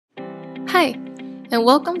Hi, and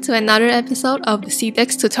welcome to another episode of the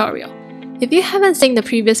SideeX tutorial. If you haven't seen the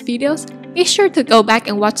previous videos, be sure to go back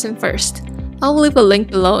and watch them first. I'll leave a link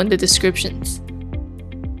below in the descriptions.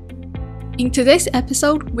 In today's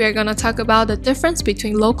episode, we are going to talk about the difference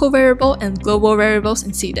between local variable and global variables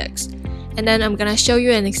in SideeX. And then I'm going to show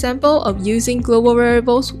you an example of using global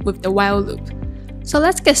variables with the while loop. So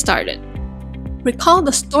let's get started. Recall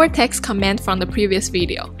the store text command from the previous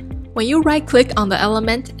video. When you right-click on the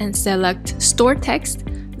element and select Store Text,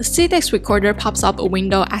 the SideeX recorder pops up a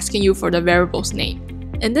window asking you for the variable's name.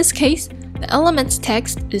 In this case, the element's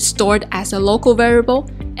text is stored as a local variable,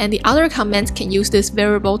 and the other commands can use this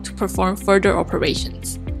variable to perform further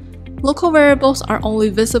operations. Local variables are only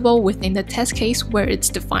visible within the test case where it's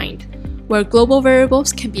defined, where global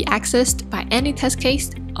variables can be accessed by any test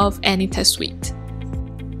case of any test suite.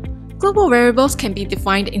 Global variables can be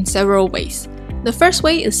defined in several ways. The first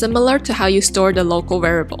way is similar to how you store the local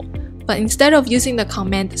variable, but instead of using the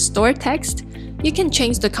command store text, you can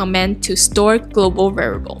change the command to store global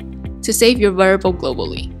variable to save your variable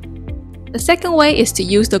globally. The second way is to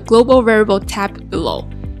use the global variable tab below.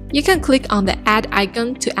 You can click on the add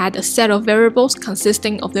icon to add a set of variables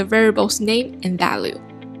consisting of the variable's name and value.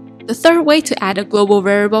 The third way to add a global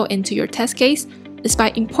variable into your test case is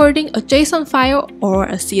by importing a JSON file or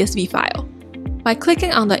a CSV file. By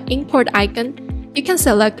clicking on the import icon, you can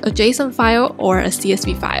select a JSON file or a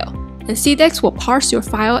CSV file, and SideeX will parse your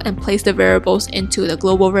file and place the variables into the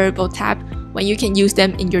global variable tab when you can use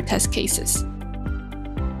them in your test cases.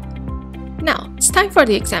 Now, it's time for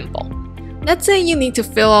the example. Let's say you need to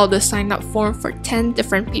fill out the sign up form for 10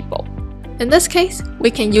 different people. In this case,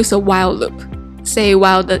 we can use a while loop. Say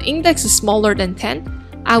while the index is smaller than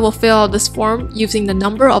 10, I will fill out this form using the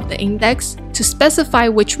number of the index to specify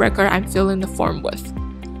which record I'm filling the form with.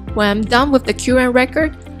 When I'm done with the current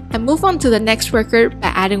record, I move on to the next record by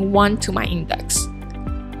adding 1 to my index.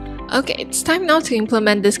 Okay, it's time now to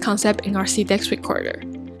implement this concept in our SideeX recorder.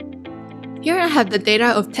 Here I have the data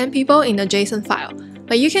of 10 people in a JSON file,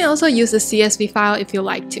 but you can also use the CSV file if you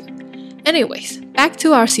like to. Anyways, back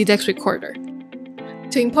to our SideeX recorder.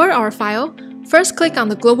 To import our file, first click on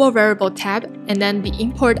the global variable tab and then the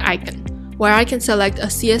import icon, where I can select a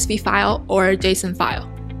CSV file or a JSON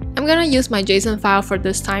file. I'm gonna use my JSON file for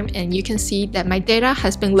this time, and you can see that my data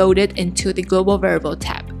has been loaded into the global variable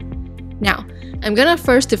tab. Now, I'm gonna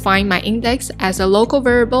first define my index as a local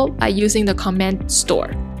variable by using the command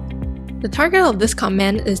store. The target of this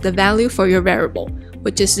command is the value for your variable,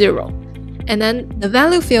 which is 0. And then the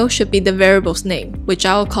value field should be the variable's name, which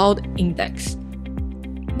I'll call index.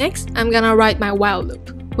 Next, I'm gonna write my while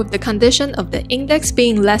loop, with the condition of the index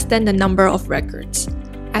being less than the number of records.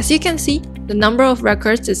 As you can see, the number of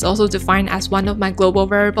records is also defined as one of my global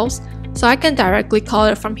variables, so I can directly call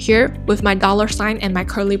it from here with my $sign and my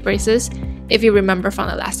curly braces, if you remember from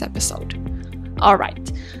the last episode.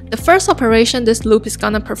 Alright, the first operation this loop is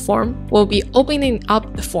gonna perform will be opening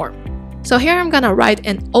up the form. So here I'm gonna write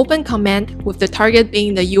an open command with the target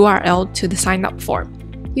being the URL to the sign up form.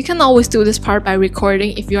 You can always do this part by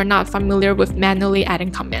recording if you're not familiar with manually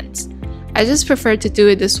adding commands. I just prefer to do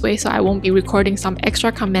it this way so I won't be recording some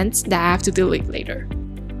extra comments that I have to delete later.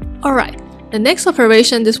 Alright, the next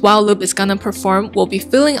operation this while loop is gonna perform will be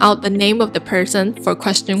filling out the name of the person for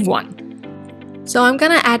question 1. So I'm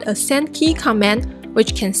gonna add a send key command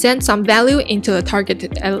which can send some value into the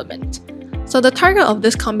targeted element. So the target of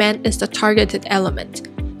this command is the targeted element.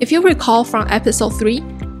 If you recall from episode 3,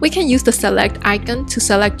 we can use the select icon to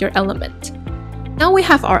select your element. Now we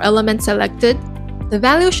have our element selected. The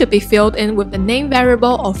value should be filled in with the name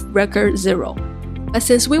variable of record 0. But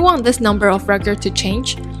since we want this number of record to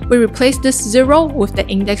change, we replace this 0 with the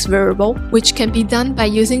index variable, which can be done by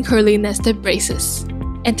using curly nested braces.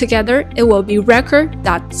 And together, it will be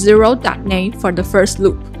record.0.name for the first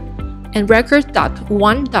loop, and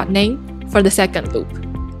record.1.name for the second loop.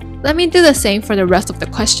 Let me do the same for the rest of the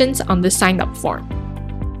questions on this sign up form.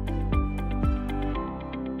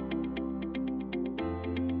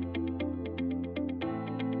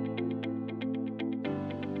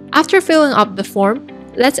 After filling up the form,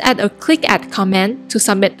 let's add a click add command to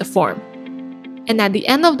submit the form. And at the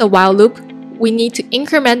end of the while loop, we need to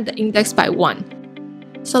increment the index by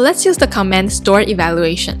 1. So let's use the command store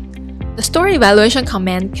evaluation. The store evaluation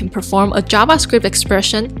command can perform a JavaScript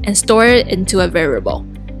expression and store it into a variable.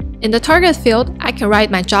 In the target field, I can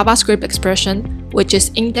write my JavaScript expression, which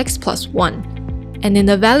is index plus 1. And in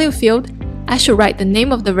the value field, I should write the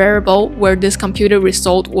name of the variable where this computed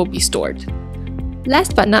result will be stored.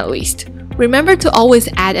 Last but not least, remember to always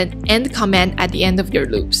add an end command at the end of your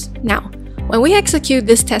loops. Now, when we execute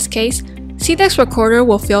this test case, SideeX Recorder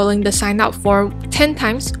will fill in the sign-up form 10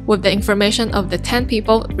 times with the information of the 10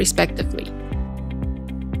 people respectively.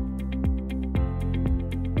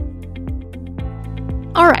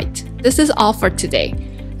 Alright, this is all for today.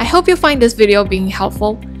 I hope you find this video being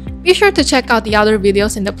helpful. Be sure to check out the other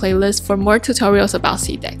videos in the playlist for more tutorials about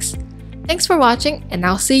SideeX. Thanks for watching, and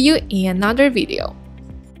I'll see you in another video.